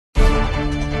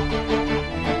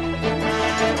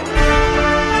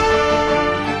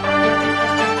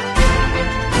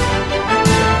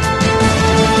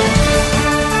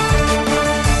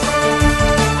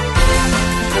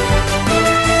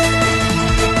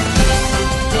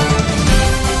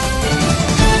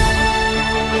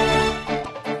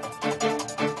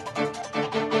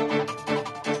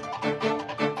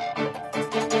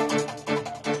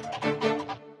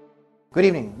Good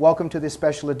evening. Welcome to this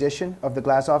special edition of the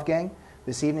Glazov Gang.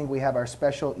 This evening we have our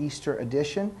special Easter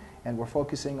edition, and we're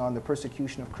focusing on the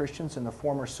persecution of Christians in the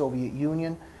former Soviet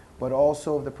Union, but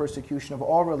also the persecution of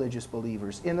all religious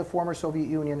believers in the former Soviet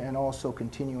Union, and also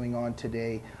continuing on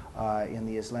today in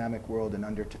the Islamic world and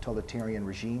under totalitarian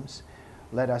regimes.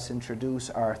 Let us introduce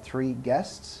our three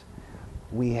guests.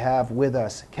 We have with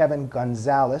us Kevin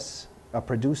Gonzales, a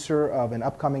producer of an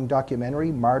upcoming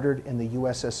documentary, Martyred in the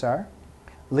USSR.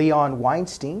 Leon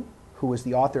Weinstein, who is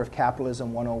the author of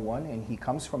Capitalism 101, and he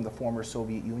comes from the former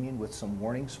Soviet Union with some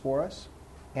warnings for us.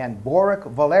 And Borek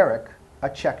Volarik, a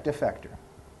Czech defector.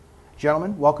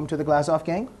 Gentlemen, welcome to the Glazov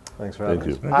Gang. Thanks for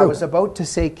having us. I was about to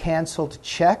say canceled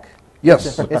Czech.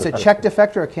 Yes. It's a Czech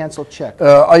defector or canceled Czech?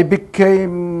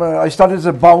 I started as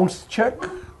a bounced Czech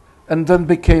and then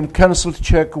became cancelled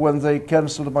Czech when they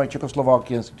cancelled my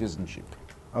Czechoslovakian citizenship.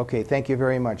 Okay, thank you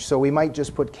very much. So we might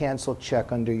just put canceled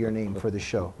Czech under your name for the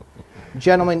show.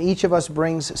 Gentlemen, each of us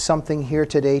brings something here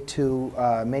today to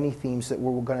many themes that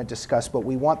we're going to discuss, but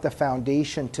we want the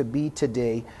foundation to be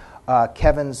today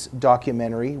Kevin's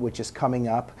documentary, which is coming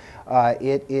up.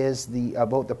 It is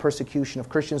about the persecution of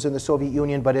Christians in the Soviet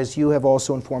Union, but as you have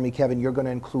also informed me, Kevin, you're going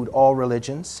to include all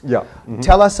religions. Yeah. Mm-hmm.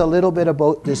 Tell us a little bit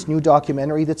about this new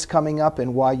documentary that's coming up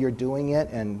and why you're doing it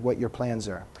and what your plans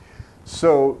are.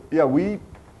 So, yeah,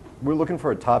 we're looking for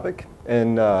a topic,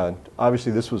 and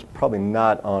obviously this was probably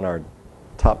not on our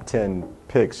top 10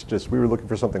 picks, just we were looking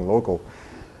for something local.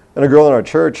 And a girl in our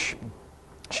church,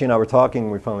 she and I were talking,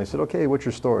 and we finally said, okay, what's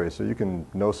your story? So you can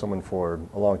know someone for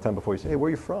a long time before you say, hey, where are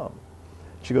you from?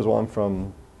 She goes, well, I'm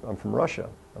from Russia.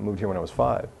 I moved here when I was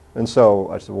 5. And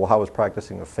so I said, well, how was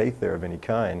practicing a faith there of any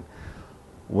kind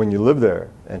when you lived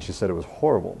there? And she said it was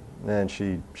horrible. And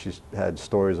she had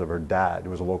stories of her dad,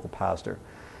 who was a local pastor,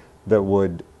 that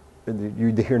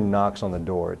you'd hear knocks on the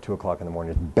door at 2 o'clock in the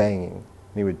morning, just banging.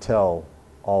 And he would tell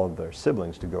all of their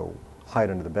siblings to go hide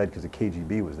under the bed because the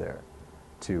KGB was there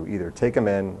to either take him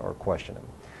in or question him.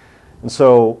 And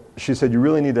so she said, you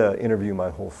really need to interview my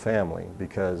whole family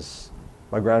because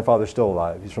my grandfather's still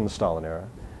alive. He's from the Stalin era.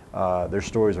 Their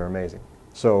stories are amazing.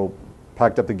 So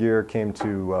packed up the gear, came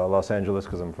to Los Angeles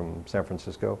because I'm from San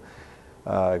Francisco,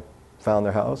 found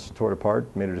their house, tore it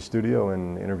apart, made it a studio,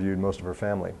 and interviewed most of her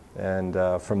family. And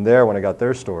from there, when I got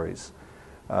their stories,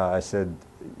 I said,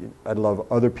 I'd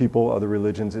love other people, other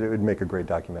religions. It would make a great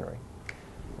documentary.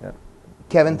 Yeah.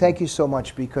 Kevin, thank you so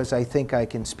much, because I think I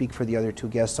can speak for the other two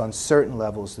guests on certain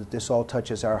levels that this all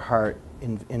touches our heart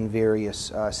in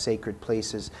various sacred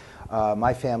places.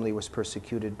 My family was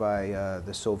persecuted by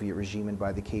the Soviet regime and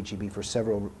by the KGB for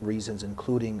several reasons,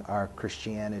 including our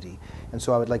Christianity. And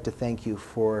so I would like to thank you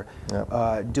for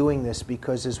doing this,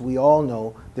 because as we all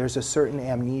know, there's a certain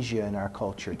amnesia in our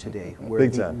culture today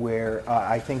where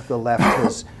I think the left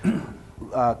has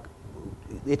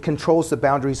it controls the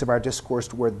boundaries of our discourse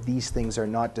to where these things are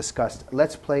not discussed.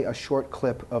 Let's play a short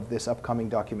clip of this upcoming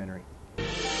documentary.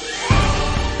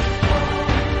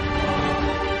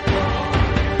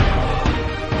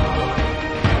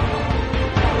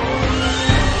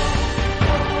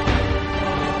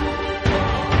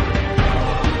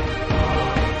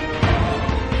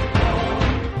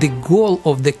 The goal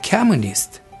of the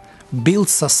communist build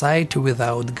society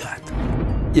without God.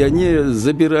 И они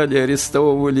забирали,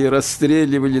 арестовывали,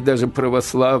 расстреливали, даже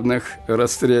православных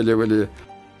расстреливали.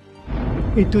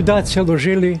 И туда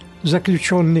ложили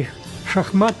заключенных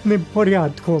шахматным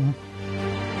порядком.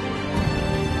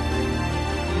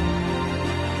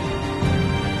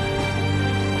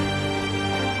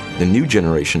 The new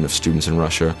generation of students in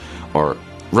Russia are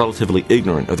relatively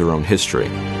ignorant of their own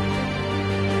history.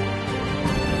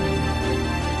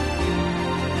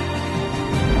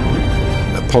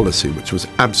 Policy which was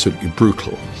absolutely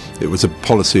brutal. It was a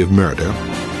policy of murder.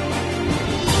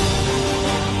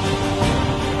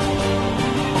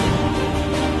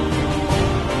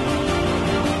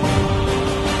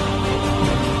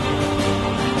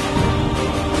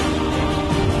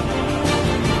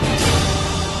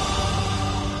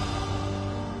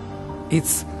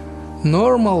 It's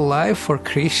normal life for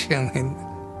Christian in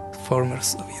former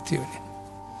Soviet Union.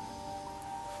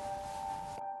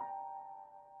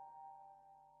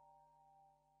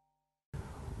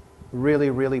 Really,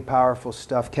 really powerful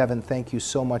stuff. Kevin, thank you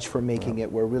so much for making it.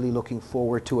 We're really looking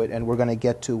forward to it, and we're going to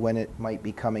get to when it might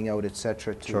be coming out,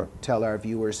 etc., to tell our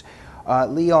viewers.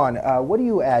 Leon, what do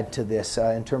you add to this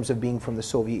in terms of being from the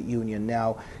Soviet Union?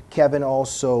 Now, Kevin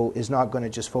also is not going to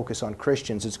just focus on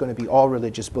Christians. It's going to be all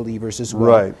religious believers as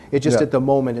well. Right. It just at the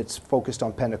moment it's focused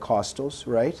on Pentecostals,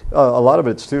 right? A lot of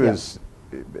it too is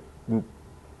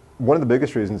one of the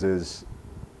biggest reasons is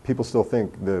people still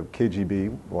think the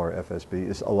KGB or FSB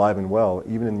is alive and well,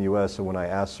 even in the U.S. So when I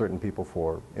ask certain people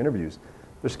for interviews,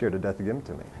 they're scared to death to give them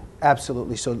to me.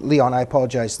 Absolutely. So, Leon, I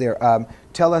apologize there.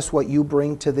 Tell us what you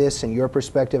bring to this and your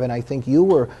perspective. And I think you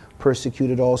were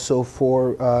persecuted also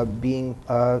for being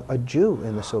a Jew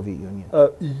in the Soviet Union.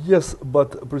 Yes,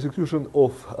 but persecution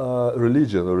of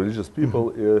religion or religious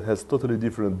people has totally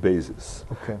different basis.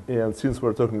 Okay. And since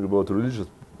we're talking about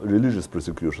religious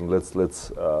persecution, let's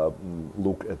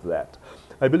look at that.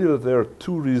 I believe that there are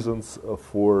two reasons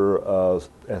for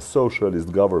a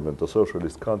socialist government, a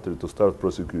socialist country, to start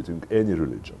prosecuting any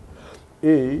religion.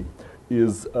 A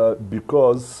is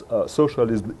because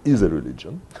socialism is a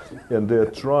religion, and they're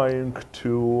trying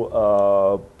to,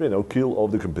 kill all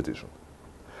the competition.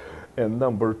 And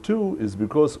number two is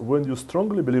because when you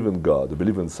strongly believe in God,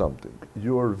 believe in something,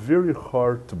 you are very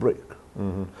hard to break.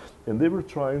 Mm-hmm. And they were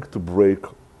trying to break,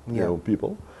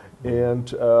 people.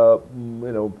 And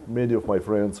many of my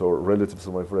friends or relatives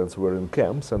of my friends were in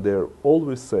camps, and they're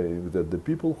always saying that the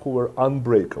people who were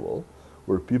unbreakable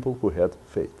were people who had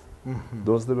faith. Mm-hmm.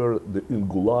 Those that were in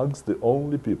gulags, the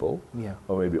only people,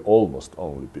 or maybe almost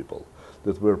only people,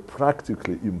 that were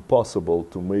practically impossible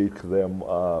to make them,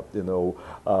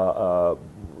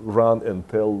 run and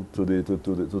tell to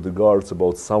the guards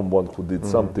about someone who did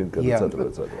something, and etc.,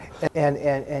 etc.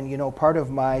 And part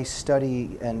of my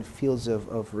study and fields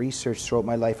of research throughout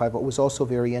my life, I was also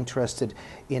very interested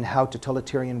in how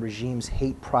totalitarian regimes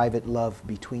hate private love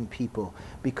between people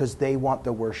because they want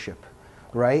the worship.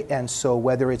 Right? And so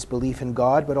whether it's belief in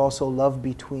God, but also love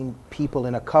between people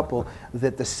in a couple,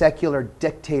 that the secular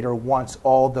dictator wants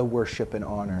all the worship and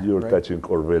honor. You're touching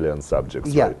Orwellian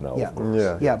subjects right now, of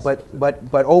course.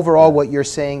 But overall what you're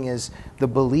saying is the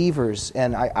believers,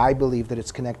 and I believe that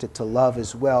it's connected to love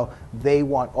as well, they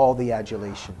want all the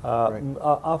adulation. Right?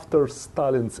 After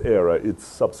Stalin's era, it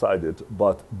subsided,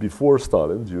 but before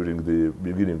Stalin, during the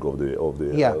beginning of the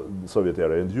Soviet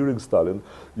era, and during Stalin,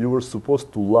 you were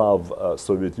supposed to love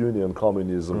Soviet Union,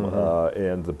 communism,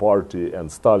 and the party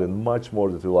and Stalin much more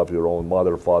than you love your own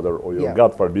mother, father, or your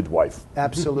God forbid wife.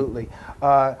 Absolutely.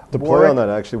 To play on that,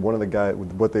 actually, one of the guys,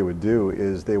 what they would do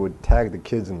is they would tag the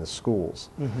kids in the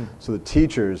schools. So the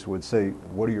teachers would say,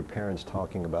 "What are your parents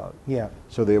talking about?" Yeah.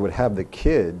 So they would have the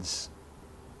kids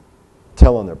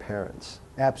tell on their parents.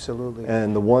 Absolutely.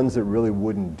 And the ones that really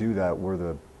wouldn't do that were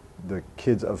the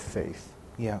kids of faith.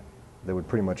 Yeah. They would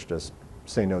pretty much just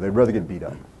say no. They'd rather get beat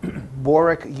up.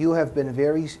 Borek, you have been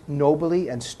very nobly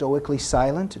and stoically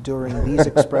silent during these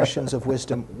expressions of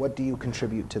wisdom. What do you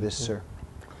contribute to this, sir?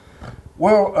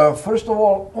 Well, first of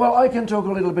all, I can talk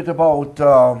a little bit about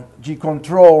the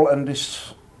control and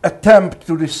this attempt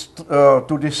to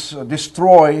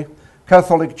destroy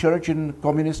Catholic Church in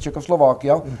communist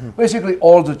Czechoslovakia. Basically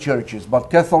all the churches, but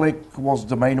Catholic was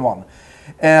the main one.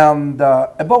 And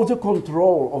about the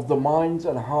control of the minds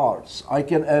and hearts, I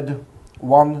can add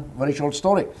one very short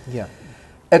story. Yeah.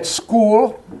 At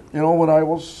school, when I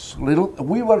was little,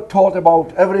 we were taught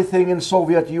about everything in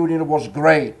Soviet Union was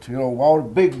great. Our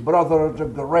big brother,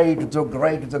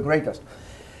 the greatest.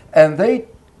 And they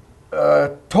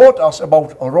taught us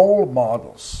about role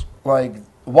models. Like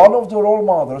one of the role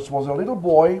models was a little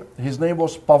boy. His name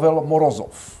was Pavel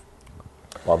Morozov.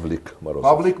 Pavlik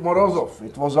Morozov.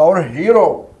 It was our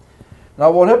hero. Now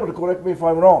what happened, correct me if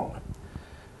I'm wrong,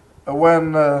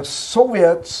 when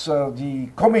Soviets, the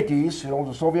committees,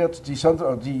 the Soviets,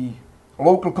 the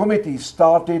local committees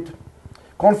started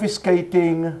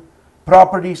confiscating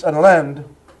properties and land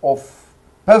of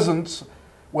peasants,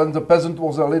 when the peasant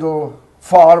was a little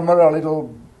farmer, a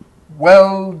little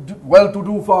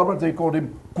well-to-do farmer, they called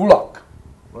him kulak.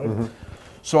 Right?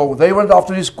 So they went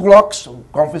after these kulaks,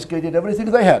 confiscated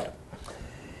everything they had.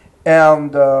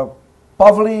 And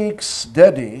Pavlik's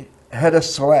daddy had a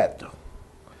sled.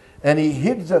 And he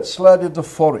hid that sled in the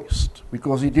forest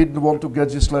because he didn't want to get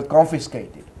the sled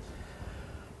confiscated.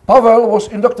 Pavel was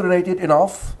indoctrinated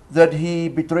enough that he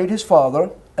betrayed his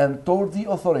father and told the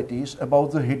authorities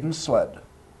about the hidden sled.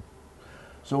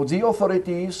 So the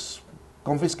authorities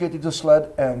confiscated the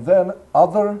sled, and then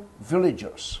other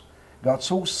villagers got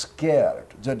so scared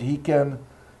that he can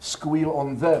squeal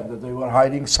on them, that they were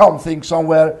hiding something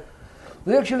somewhere.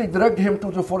 They actually dragged him to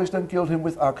the forest and killed him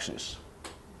with axes.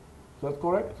 Is that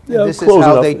correct? Yeah, this is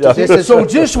how they. So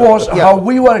this was how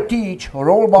we were teach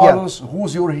role models.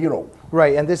 Who's your hero?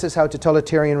 Right, and this is how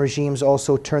totalitarian regimes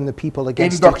also turn the people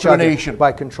against each other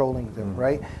by controlling them.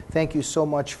 Right. Thank you so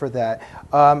much for that,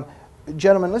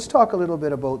 gentlemen. Let's talk a little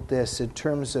bit about this in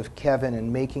terms of Kevin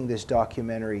and making this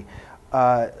documentary.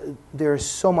 There's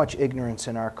so much ignorance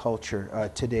in our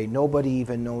culture today. Nobody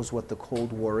even knows what the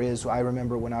Cold War is. I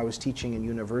remember when I was teaching in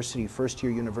university,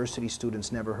 first-year university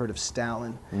students never heard of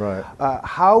Stalin. Right.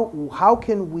 How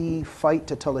can we fight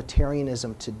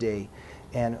totalitarianism today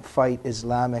and fight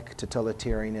Islamic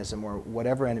totalitarianism or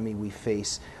whatever enemy we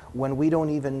face when we don't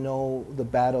even know the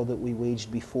battle that we waged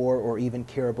before or even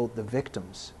care about the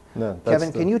victims? No,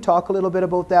 Kevin, can you talk a little bit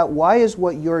about that? Why is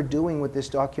what you're doing with this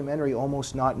documentary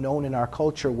almost not known in our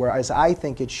culture, whereas I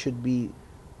think it should be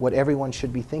what everyone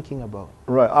should be thinking about?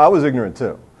 Right. I was ignorant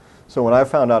too. So when I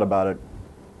found out about it,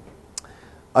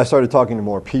 I started talking to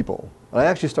more people. And I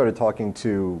actually started talking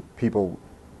to people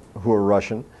who were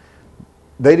Russian.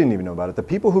 They didn't even know about it. The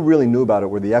people who really knew about it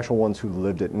were the actual ones who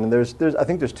lived it. And I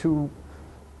think there's two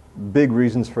big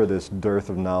reasons for this dearth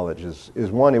of knowledge.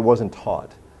 Is one, it wasn't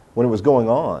taught. When it was going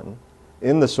on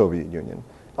in the Soviet Union,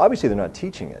 obviously they're not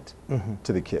teaching it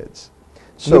to the kids.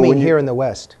 So you mean here in the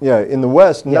West? Yeah, in the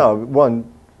West, no. One,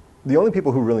 the only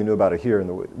people who really knew about it here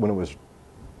when it was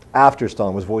after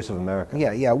Stalin was Voice of America.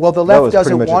 Yeah, yeah. Well, the left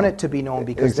doesn't want it to be known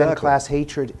because then class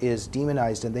hatred is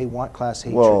demonized, and they want class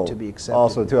hatred to be accepted.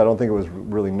 Also, too, I don't think it was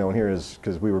really known here is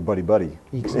because we were buddy-buddy.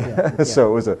 Yeah.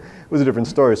 So it was a different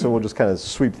story. So we'll just kind of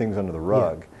sweep things under the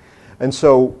rug. Yeah. And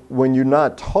so when you're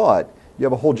not taught, you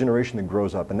have a whole generation that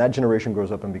grows up, and that generation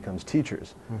grows up and becomes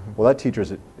teachers. Well, that teacher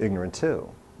is ignorant too.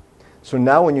 So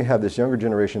now when you have this younger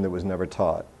generation that was never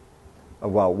taught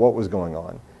about what was going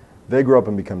on, they grow up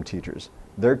and become teachers.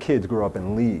 Their kids grow up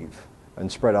and leave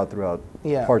and spread out throughout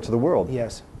parts of the world.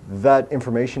 Yes. That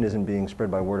information isn't being spread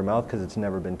by word of mouth because it's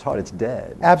never been taught. It's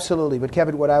dead. Absolutely. But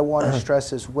Kevin, what I want to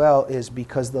stress as well is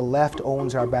because the left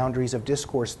owns our boundaries of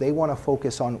discourse, they want to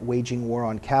focus on waging war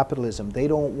on capitalism. They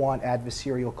don't want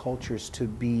adversarial cultures to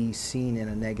be seen in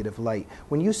a negative light.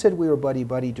 When you said we were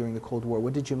buddy-buddy during the Cold War,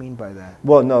 what did you mean by that?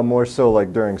 Well, no, more so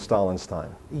like during Stalin's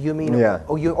time. You mean, that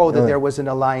there was an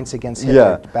alliance against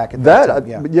Hitler back at that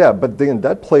time? But then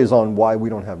that plays on why we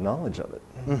don't have knowledge of it.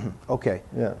 Okay.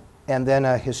 Yeah. And then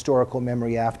a historical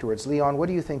memory afterwards. Leon, what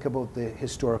do you think about the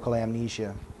historical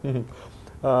amnesia?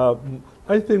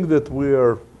 I think that we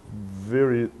are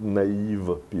very naive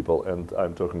people, and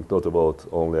I'm talking not about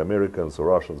only Americans or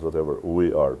Russians, whatever,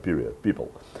 we are, period,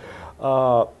 people.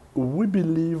 We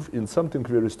believe in something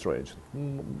very strange.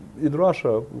 In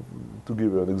Russia, to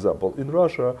give you an example, in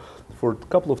Russia, for a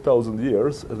couple of thousand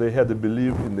years, they had a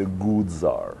belief in a good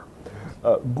Tsar.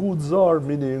 Good Tsar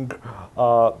meaning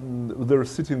they're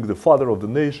sitting the father of the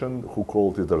nation, who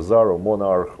called it a Tsar or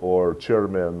monarch or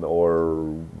chairman or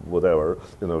whatever,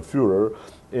 Führer,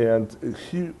 and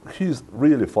he's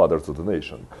really father to the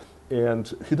nation,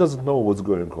 and he doesn't know what's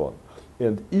going on.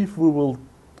 And if we will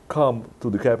come to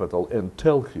the capital and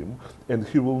tell him, and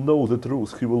he will know the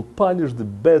truth, he will punish the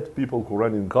bad people who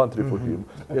run in country for him,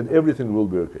 and everything will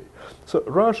be okay. So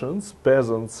Russians,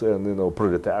 peasants, and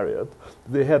proletariat,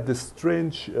 they had this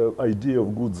strange idea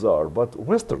of good Tsar. But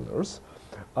Westerners,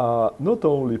 not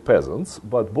only peasants,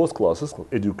 but both classes,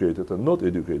 educated and not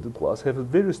educated class, have a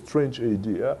very strange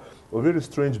idea, a very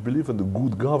strange belief in the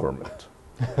good government.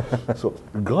 So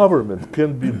government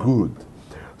can be good.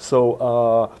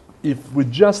 So if we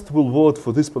just will vote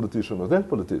for this politician or that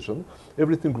politician,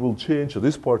 everything will change,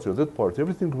 this party or that party,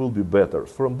 everything will be better.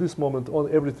 From this moment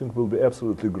on, everything will be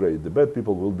absolutely great. The bad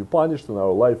people will be punished and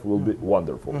our life will be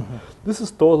wonderful. This is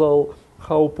total,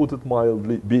 how put it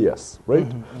mildly, BS, right?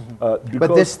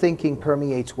 But this thinking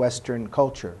permeates Western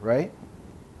culture, right?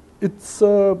 It's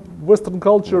Western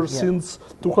culture since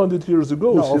 200 years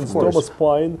ago, since Thomas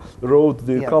Paine wrote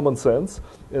the Common Sense,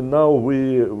 and now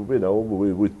we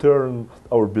turn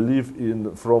our belief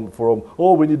in from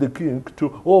we need a king to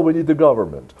we need a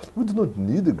government. We do not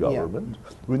need a government.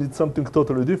 We need something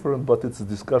totally different, but it's a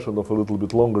discussion of a little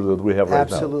bit longer that we have right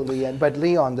now. Absolutely, but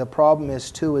Leon, the problem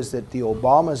is that the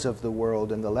Obamas of the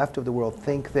world and the left of the world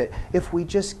think that if we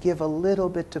just give a little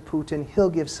bit to Putin,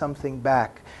 he'll give something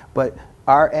back. But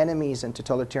our enemies and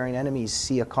totalitarian enemies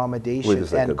see accommodation. Wait a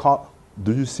second.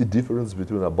 Do you see difference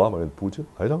between Obama and Putin?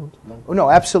 I don't.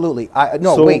 No, absolutely.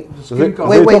 Wait.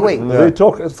 They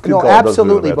talk as skin color. No,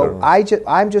 absolutely. But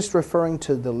I'm just referring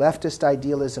to the leftist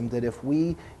idealism that if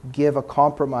we give a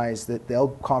compromise, that they'll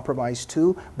compromise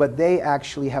too. But they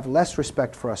actually have less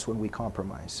respect for us when we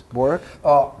compromise. Borek?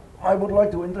 I would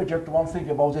like to interject one thing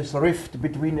about this rift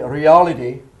between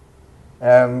reality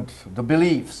and the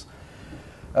beliefs.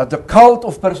 The cult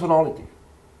of personality,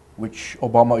 which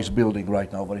Obama is building right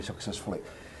now very successfully.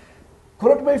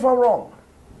 Correct me if I'm wrong.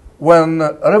 When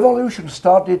a revolution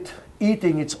started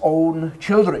eating its own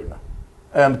children,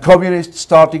 and communists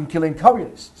starting killing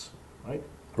communists, right?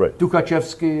 Right.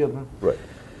 Tukhachevsky. Right.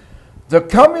 The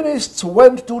communists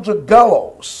went to the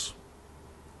gallows,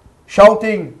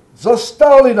 shouting, "За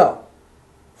Stalina!"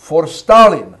 for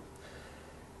Stalin.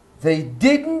 They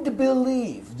didn't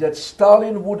believe that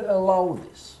Stalin would allow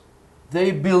this.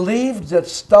 They believed that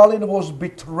Stalin was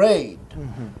betrayed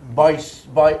by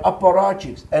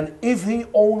apparatchiks, and if he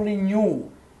only knew,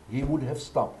 he would have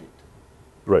stopped it.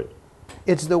 Right.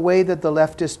 It's the way that the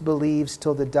leftist believes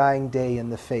till the dying day in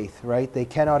the faith, right? They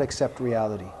cannot accept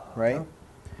reality, right?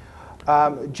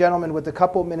 Gentlemen, with the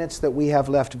couple minutes that we have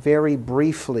left, very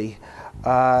briefly,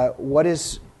 what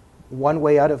is one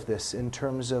way out of this in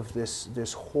terms of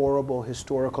this horrible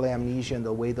historical amnesia and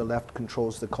the way the left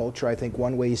controls the culture? I think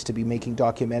one way is to be making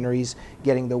documentaries,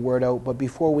 getting the word out. But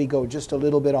before we go, just a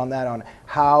little bit on that, on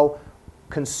how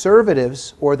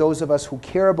conservatives, or those of us who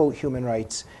care about human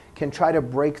rights, can try to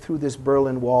break through this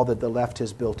Berlin Wall that the left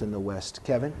has built in the West.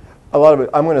 Kevin? A lot of it,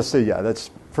 I'm going to say, yeah,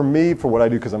 that's, for me, for what I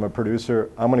do, because I'm a producer,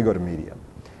 I'm going to go to media.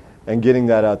 And getting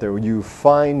that out there, you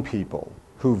find people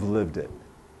who've lived it.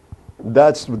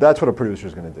 That's what a producer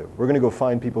is going to do. We're going to go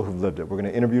find people who've lived it. We're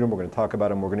going to interview them, we're going to talk about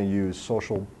them, we're going to use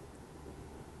social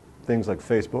things like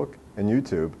Facebook and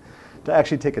YouTube to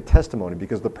actually take a testimony,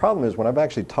 because the problem is when I've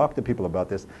actually talked to people about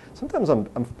this, sometimes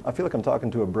I feel like I'm talking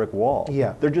to a brick wall.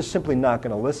 Yeah. They're just simply not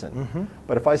going to listen.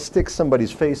 But if I stick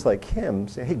somebody's face like him,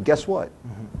 say, hey, guess what?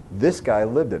 This guy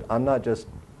lived it. I'm not just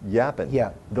yapping.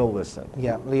 Yeah. They'll listen.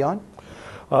 Yeah. Leon?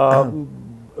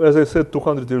 As I said,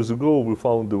 200 years ago, we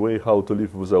found a way how to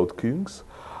live without kings.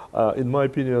 In my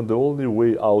opinion, the only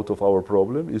way out of our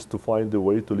problem is to find a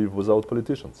way to live without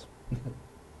politicians.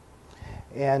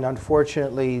 And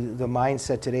unfortunately, the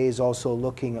mindset today is also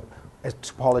looking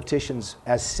at politicians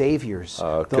as saviors.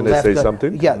 Can I say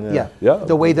something? Yeah.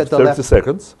 The way that the 30 left...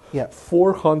 seconds. Yeah.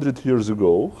 400 years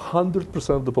ago, 100%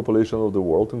 of the population of the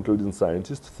world, including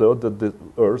scientists, thought that the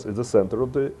Earth is the center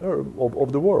of the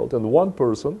of the world. And one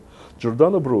person,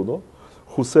 Giordano Bruno,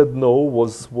 who said no,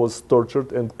 was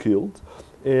tortured and killed.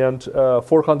 And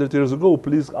 400 years ago,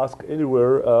 please ask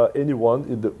anyone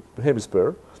in the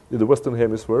hemisphere, in the Western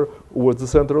Hemisphere, who was the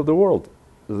center of the world.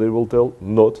 They will tell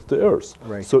not the Earth.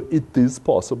 Right. So it is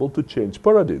possible to change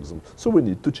paradigms. So we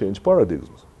need to change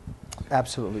paradigms.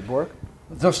 Absolutely. Borek?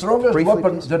 The strongest Briefly,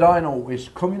 weapon please. that I know is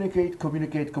communicate,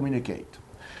 communicate, communicate.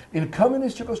 In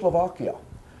communist Czechoslovakia,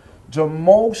 the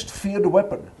most feared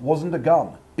weapon wasn't a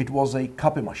gun, it was a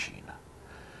copy machine.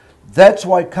 That's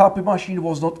why copy machine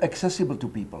was not accessible to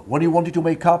people. When you wanted to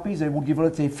make copies, they would give,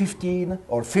 let's say, 15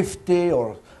 or 50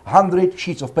 or 100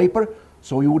 sheets of paper,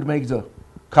 so you would make the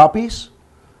copies,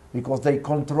 because they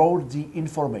controlled the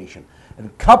information.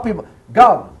 And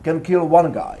gun can kill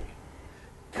one guy.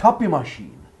 Copy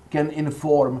machine can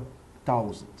inform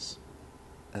thousands.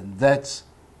 And that's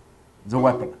the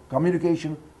weapon.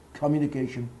 Communication,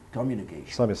 communication, communication.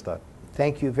 Samista.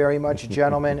 Thank you very much,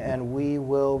 gentlemen, and we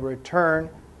will return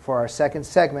for our second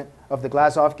segment of the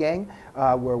Glazov Gang,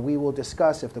 where we will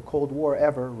discuss if the Cold War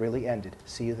ever really ended.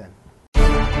 See you then.